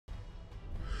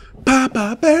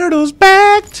Papa Berto's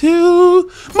back to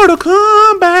Mortal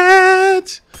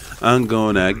Kombat. I'm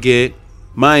gonna get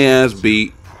my ass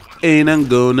beat, and I'm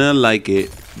gonna like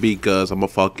it because I'm a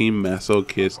fucking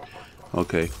masochist.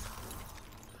 Okay.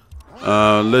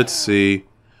 Let's see.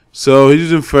 So he's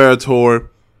using Ferrator.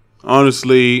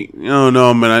 Honestly, I don't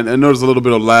know, man. I noticed a little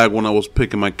bit of lag when I was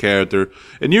picking my character.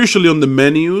 And usually on the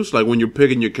menus, like when you're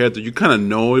picking your character, you kind of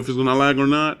know if it's gonna lag or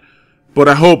not. But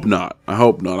I hope not. I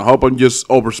hope not. I hope I'm just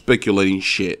over speculating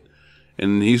shit.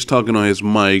 And he's talking on his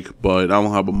mic, but I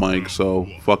don't have a mic, so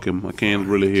fuck him. I can't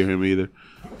really hear him either.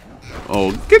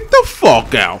 Oh, get the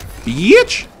fuck out,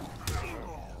 bitch!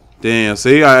 Damn,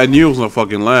 see, I knew it was gonna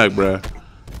fucking lag, bruh.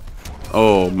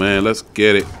 Oh man, let's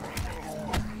get it.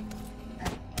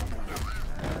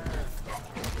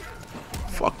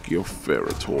 Fuck your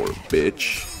Ferrator,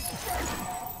 bitch.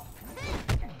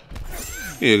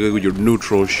 Yeah, go with your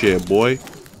neutral shit, boy.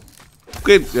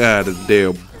 Get out of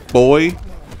there, boy.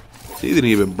 He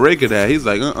didn't even break it out. He's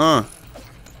like,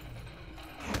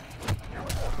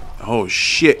 Oh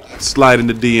shit. Slide in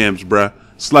the DMs, bruh.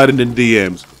 Slide in the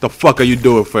DMs. The fuck are you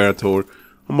doing, Ferrator?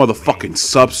 I'm motherfucking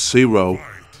Sub-Zero.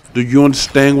 Do you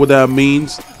understand what that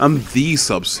means? I'm the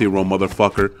Sub-Zero,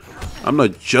 motherfucker. I'm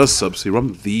not just Sub-Zero,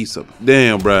 I'm the Sub.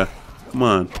 Damn, bruh. Come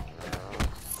on.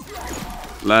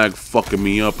 Lag fucking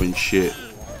me up and shit.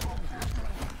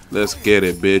 Let's get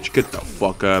it, bitch. Get the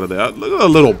fuck out of there. Look at that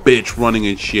little bitch running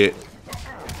and shit.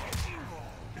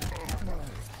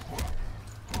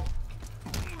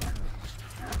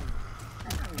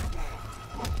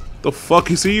 The fuck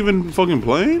is he even fucking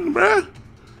playing, bruh?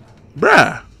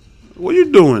 Bruh, what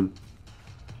you doing?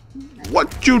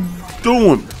 What you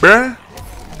doing, bruh?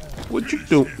 What you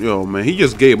doing? Yo, man, he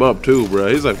just gave up too,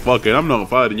 bruh. He's like, fuck it, I'm not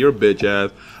fighting your bitch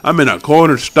ass. I'm in a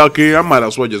corner stuck here. I might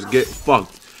as well just get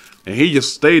fucked. And he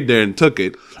just stayed there and took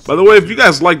it. By the way, if you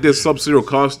guys like this Sub-Zero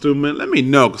costume, man, let me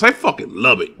know, because I fucking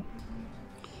love it.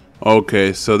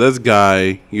 Okay, so this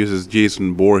guy uses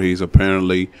Jason Voorhees,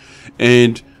 apparently.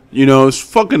 And, you know, it's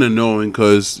fucking annoying,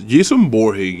 because Jason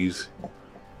Voorhees,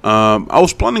 I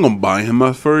was planning on buying him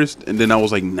at first, and then I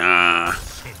was like, nah.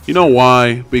 You know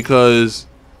why? Because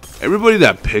everybody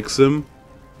that picks him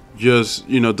just,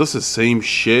 you know, does the same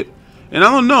shit. And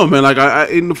I don't know, man, like,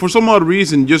 for some odd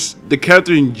reason, just the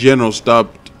character in general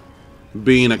stopped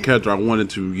being a character I wanted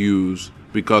to use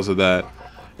because of that.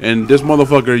 And this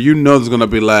motherfucker, you know there's gonna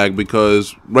be lag,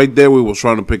 because right there we was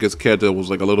trying to pick his character, it was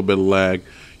like a little bit of lag.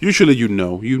 Usually you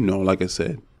know, like I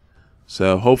said.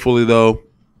 So hopefully though,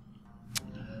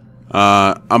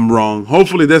 I'm wrong.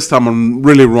 Hopefully this time I'm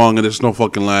really wrong and there's no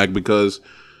fucking lag, because,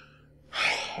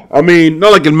 I mean,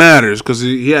 not like it matters, because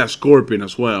he has Scorpion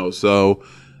as well, so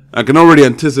I can already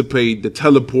anticipate the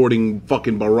teleporting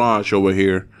fucking barrage over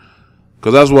here.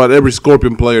 Because that's what every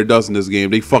Scorpion player does in this game.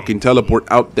 They fucking teleport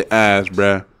out the ass,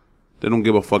 bruh. They don't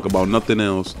give a fuck about nothing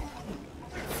else.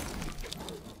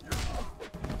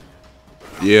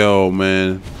 Yo,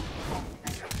 man.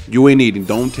 You ain't eating.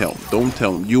 Don't tell him. Don't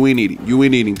tell him. You ain't eating. You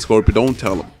ain't eating, Scorpion. Don't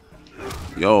tell him.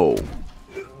 Yo.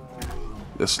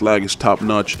 This lag is top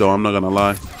notch, though. I'm not gonna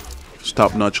lie. It's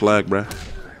top notch lag, bruh.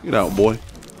 Get out, boy.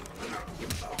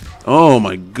 Oh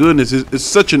my goodness, it's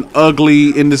such an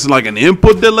ugly, and this is like an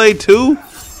input delay too?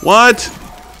 What?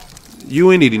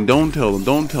 You ain't eating, don't tell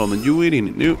them, you ain't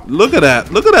eating. Look at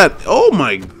that, oh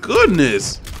my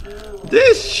goodness.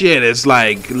 This shit is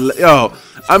like, yo,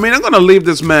 I mean, I'm gonna leave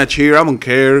this match here, I don't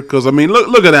care, because I mean,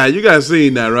 look at that, you guys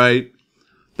seen that, right?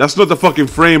 That's not the fucking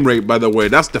frame rate, by the way,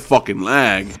 that's the fucking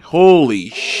lag. Holy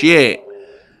shit.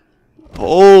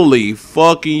 Holy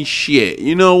fucking shit.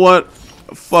 You know what?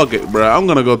 Fuck it, bro. I'm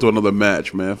gonna go to another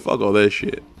match, man. Fuck all that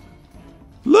shit.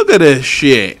 Look at this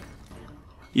shit.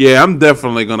 Yeah, I'm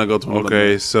definitely gonna go to another match.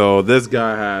 Okay, so this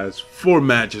guy has 4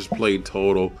 matches played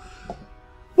total.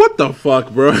 What the fuck,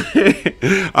 bro?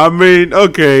 I mean,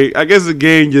 okay, I guess the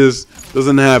game just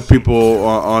doesn't have people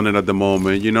on it at the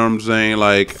moment. You know what I'm saying?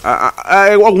 Like,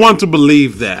 I want to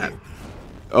believe that.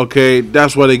 Okay,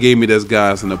 that's why they gave me this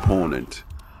guy as an opponent.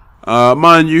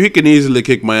 Mind you, he can easily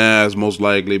kick my ass, most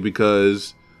likely,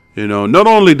 because, you know, not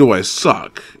only do I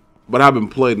suck, but I haven't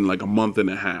played in like a month and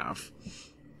a half.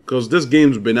 Because this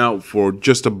game's been out for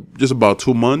just about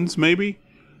 2 months, maybe.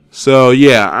 So,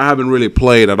 yeah, I haven't really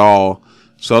played at all.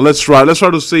 So, let's try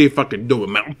to see if I can do it,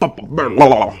 man.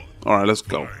 Alright, let's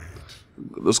go.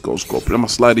 Let's go, Scorpion. I'm gonna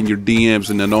slide in your DMs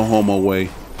in the no homo way.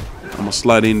 I'm gonna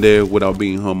slide in there without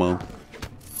being homo.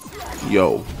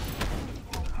 Yo.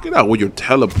 Get out with your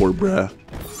teleport, bruh.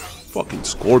 Fucking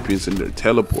Scorpions in their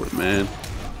teleport, man.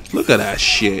 Look at that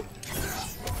shit.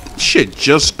 Shit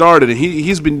just started and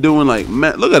he's been doing like,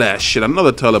 man, look at that shit.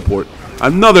 Another teleport.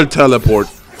 Another teleport.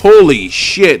 Holy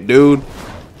shit, dude.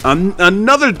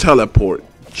 Another teleport.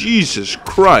 Jesus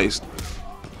Christ.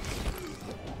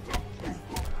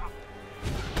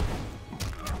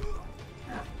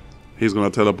 He's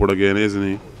gonna teleport again, isn't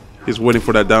he? He's waiting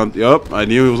for that down. Yup, I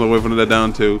knew he was waiting for that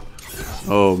down too.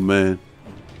 Oh man.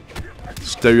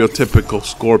 Stereotypical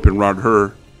scorpion right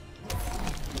here.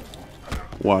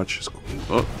 Watch.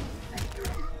 Oh.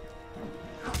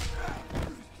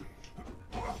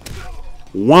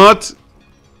 What?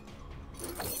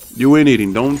 You ain't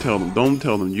eating. Don't tell them. Don't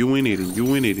tell them. You ain't eating.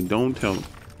 You ain't eating. Don't tell them.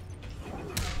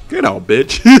 Get out,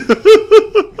 bitch.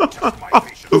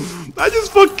 I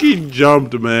just fucking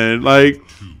jumped, man. Like,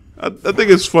 I think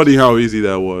it's funny how easy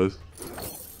that was.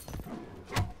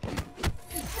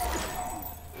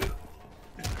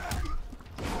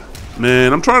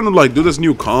 Man, I'm trying to like do this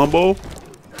new combo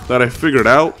that I figured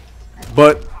out,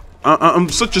 but I'm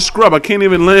such a scrub. I can't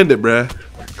even land it, bruh,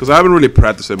 because I haven't really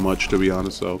practiced it much, to be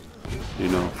honest. So, you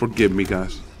know, forgive me,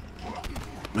 guys.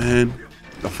 Man,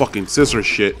 the fucking scissor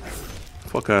shit.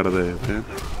 Fuck out of there, man.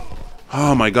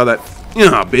 Oh my god, that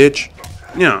yeah, bitch.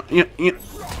 Yeah.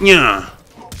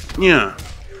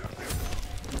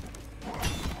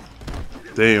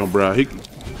 Damn, bro, he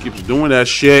keeps doing that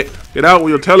shit. Get out with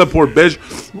your teleport, bitch.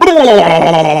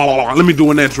 Let me do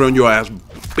an X-ray on your ass,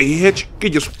 bitch.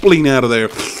 Get your spleen out of there,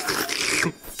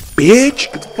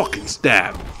 bitch. Get fucking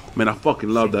stabbed. Man, I fucking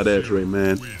love that X-ray,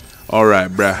 man. All right,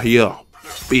 bruh. Yeah,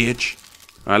 bitch.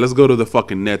 All right, let's go to the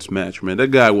fucking Nets match, man.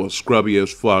 That guy was scrubby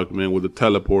as fuck, man, with the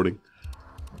teleporting.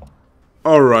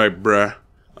 All right, bruh.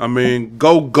 I mean,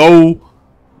 go.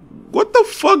 What the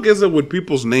fuck is it with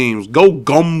people's names? Go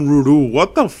Gumrudu.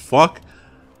 What the fuck?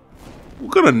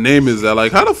 What kind of name is that?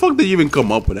 Like, how the fuck did you even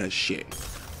come up with that shit?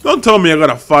 Don't tell me I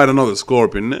gotta fight another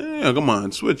scorpion. Yeah, come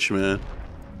on, switch, man.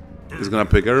 He's gonna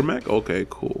pick Ermac? Okay,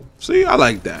 cool. See, I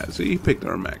like that. See, he picked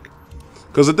Ermac.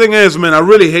 Because the thing is, man, I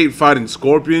really hate fighting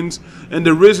scorpions. And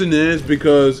the reason is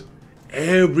because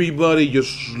everybody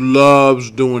just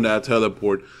loves doing that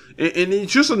teleport. And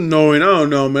it's just annoying. I don't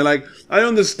know, man. Like, I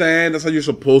understand that's how you're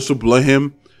supposed to play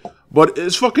him. But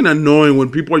it's fucking annoying when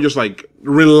people are just, like,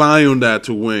 rely on that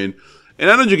to win. And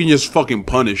I know you can just fucking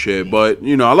punish it, but,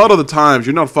 you know, a lot of the times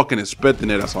you're not fucking expecting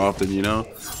it as often, you know?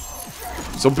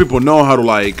 Some people know how to,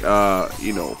 like,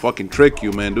 you know, fucking trick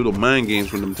you, man. Do the mind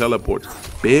games with them teleports.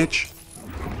 Bitch.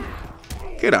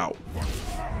 Get out.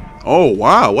 Oh,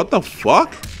 wow. What the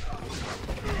fuck?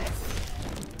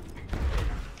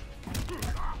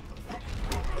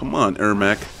 Come on,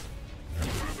 Ermac.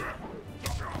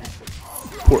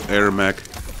 Poor Ermac.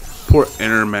 Poor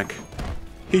Ermac.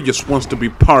 He just wants to be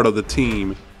part of the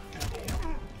team.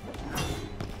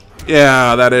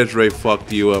 Yeah, that edge rate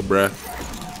fucked you up, bruh.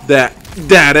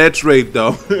 That edge rate,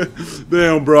 though.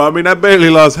 Damn, bro. I mean, I barely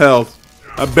lost health.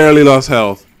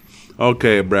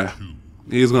 Okay, bruh.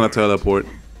 He's gonna teleport.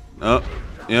 Oh,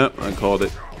 yeah, I called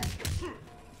it.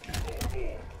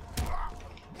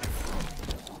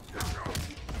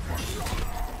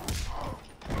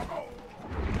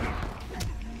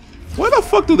 Why the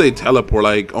fuck do they teleport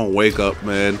like on wake up,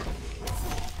 man?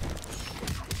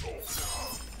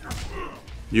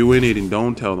 You ain't eating,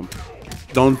 don't tell them.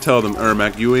 Don't tell them,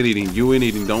 Ermac. You ain't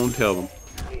eating, don't tell them.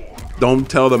 Don't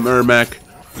tell them, Ermac.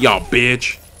 Y'all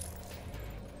bitch.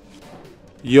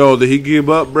 Yo, did he give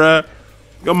up, bruh?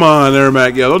 Come on,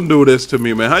 Ermac. Yeah, don't do this to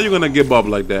me, man. How you gonna give up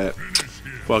like that?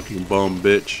 Fucking bum,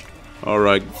 bitch.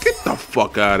 Alright, get the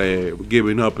fuck out of here. We're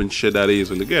giving up and shit that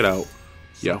easily. Get out.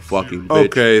 Yeah, fucking bitch.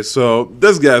 Okay, so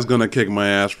this guy's gonna kick my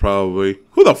ass probably.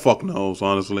 Who the fuck knows,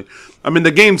 honestly? I mean,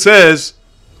 the game says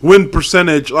win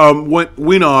percentage,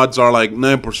 win odds are like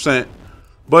 9%.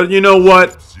 But you know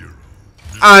what?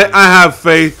 I have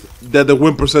faith that the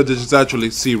win percentage is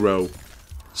actually 0.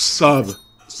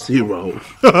 Sub-0.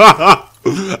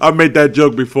 I made that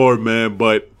joke before, man,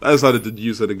 but I decided to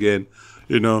use it again.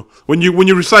 You know, when you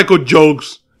recycle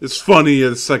jokes, it's funny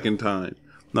a second time.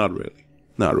 Not really.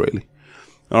 Not really.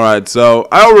 Alright, so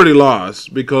I already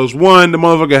lost because 1, the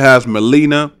motherfucker has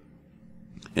Melina,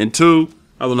 and 2,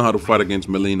 I don't know how to fight against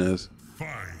Melinas.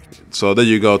 So there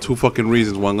you go, 2 fucking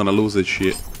reasons why I'm gonna lose this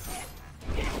shit.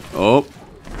 Oh.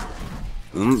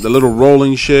 The little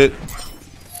rolling shit.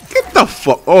 Get the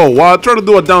fuck. Oh, wow, I tried to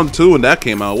do a down 2 and that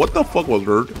came out. What the fuck was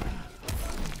hurt?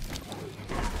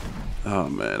 Oh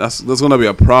man, that's gonna be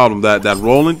a problem. That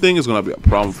rolling thing is gonna be a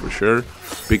problem for sure.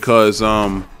 Because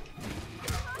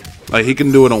like, he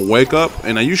can do it on wake up,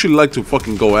 and I usually like to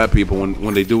fucking go at people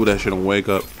when they do that shit on wake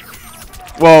up.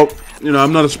 Well, you know,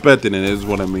 I'm not expecting it, is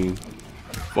what I mean.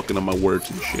 Fucking on my words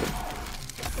and shit.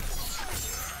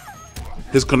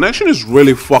 His connection is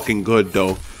really fucking good,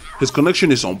 though. His connection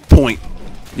is on point.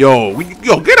 Yo,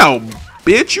 get out,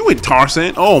 bitch. You ain't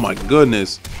Tarzan. Oh my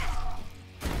goodness.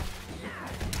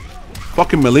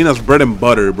 Fucking Melina's bread and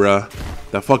butter, bruh.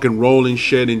 That fucking rolling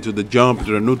shit into the jump,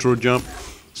 into the neutral jump.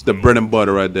 It's the bread and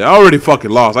butter right there. I already fucking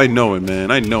lost. I know it,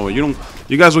 man. I know it. You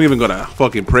guys don't even gotta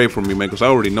fucking pray for me, man, because I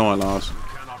already know I lost.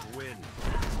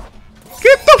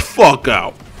 Get the fuck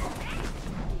out.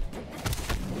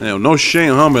 No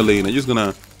shame, huh, Melina? You're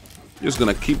just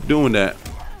gonna keep doing that.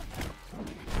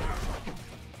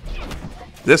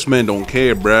 This man don't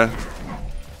care, bruh.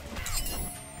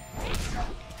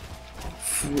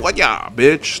 What ya,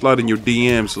 bitch? Slide in your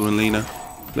DMs, Melina.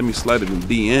 Let me slide it in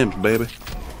DMs, baby.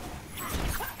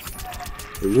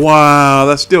 Wow,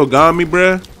 that still got me,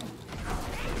 bruh.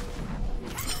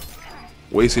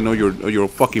 Wasting all your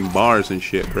fucking bars and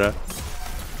shit, bruh.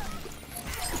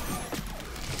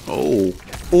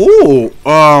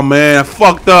 Oh man, I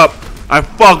fucked up. I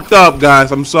fucked up,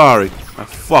 guys. I'm sorry. I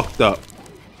fucked up.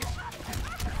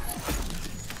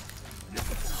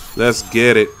 Let's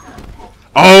get it.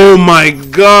 Oh my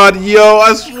god, yo,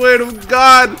 I swear to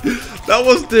God. That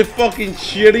was the fucking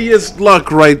shittiest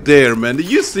luck right there, man. Did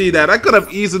you see that? I could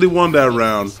have easily won that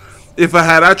round if I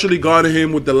had actually gotten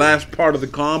him with the last part of the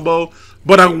combo.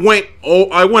 But I went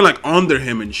like under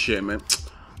him and shit, man.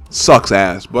 Sucks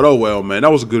ass, but oh well, man.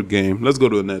 That was a good game. Let's go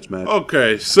to the next match.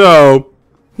 Okay, so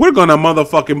we're gonna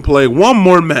motherfucking play one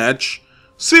more match,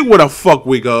 see where the fuck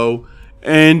we go.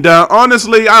 And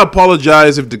honestly, I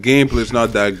apologize if the gameplay is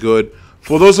not that good.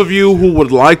 For those of you who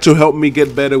would like to help me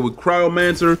get better with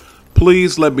Cryomancer,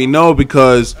 please let me know,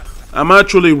 because I'm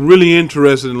actually really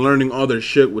interested in learning other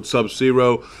shit with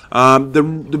Sub-Zero.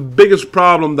 The biggest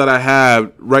problem that I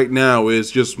have right now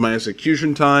is just my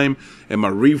execution time and my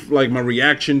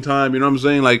reaction time. You know what I'm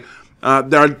saying? Like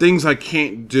there are things I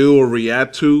can't do or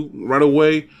react to right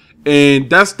away, and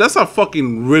that's a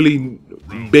fucking really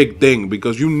big thing,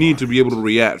 because you need to be able to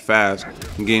react fast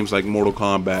in games like Mortal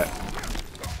Kombat.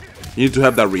 You need to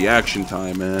have that reaction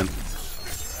time, man.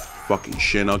 Fucking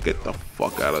shit, I'll get the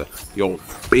fuck out of there. Yo,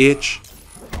 bitch.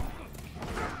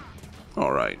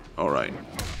 Alright.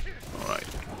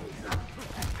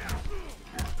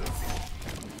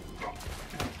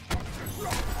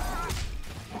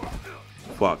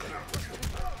 Fuck.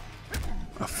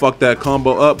 I fucked that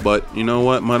combo up, but you know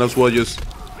what? Might as well just...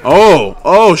 Oh,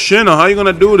 Shinnok, how you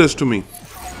gonna do this to me?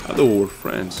 I thought we were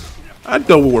friends.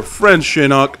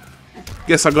 Shinnok.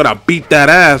 Guess I gotta beat that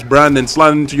ass, bruh, and then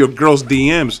slide into your girl's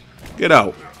DMs. Get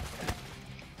out.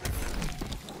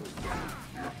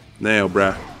 Now,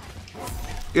 bruh.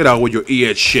 Get out with your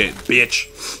EH shit, bitch.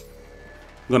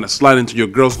 I'm gonna slide into your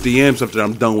girl's DMs after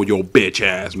I'm done with your bitch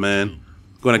ass, man.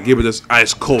 I'm gonna give her this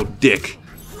ice cold dick.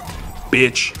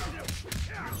 Bitch.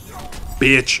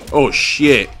 Oh,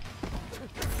 shit.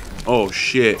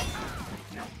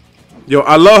 Yo,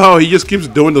 I love how he just keeps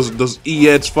doing those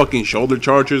EH fucking shoulder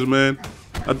charges, man.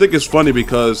 I think it's funny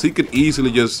because he could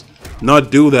easily just not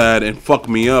do that and fuck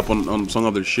me up on some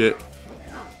other shit.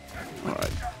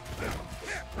 Alright.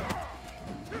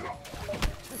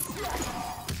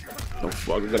 Oh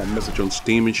fuck, I got a message on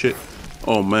Steam and shit.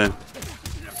 Oh man.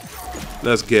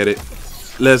 Let's get it.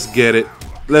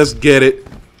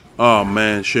 Oh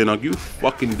man, Shinnok, you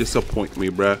fucking disappoint me,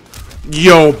 bruh.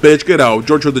 Yo, bitch, get out.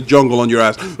 George of the Jungle on your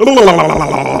ass.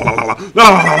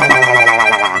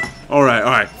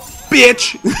 Alright.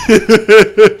 Bitch.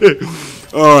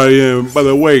 Alright, yeah. By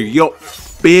the way, yo,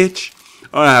 bitch.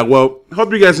 Alright, well,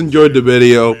 hope you guys enjoyed the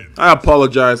video. I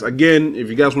apologize. Again, if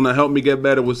you guys want to help me get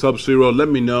better with Sub-Zero, let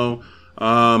me know.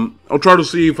 I'll try to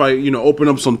see if I, open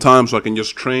up some time so I can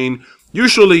just train.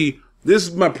 Usually, this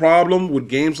is my problem with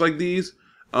games like these.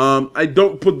 I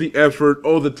don't put the effort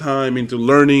all the time into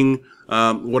learning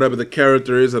whatever the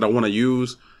character is that I want to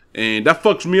use. And that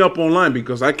fucks me up online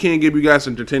because I can't give you guys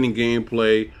entertaining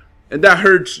gameplay. And that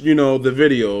hurts, the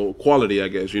video quality, I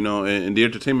guess, and the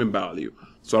entertainment value.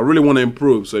 So I really want to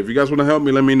improve. So if you guys want to help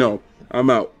me, let me know. I'm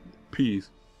out. Peace.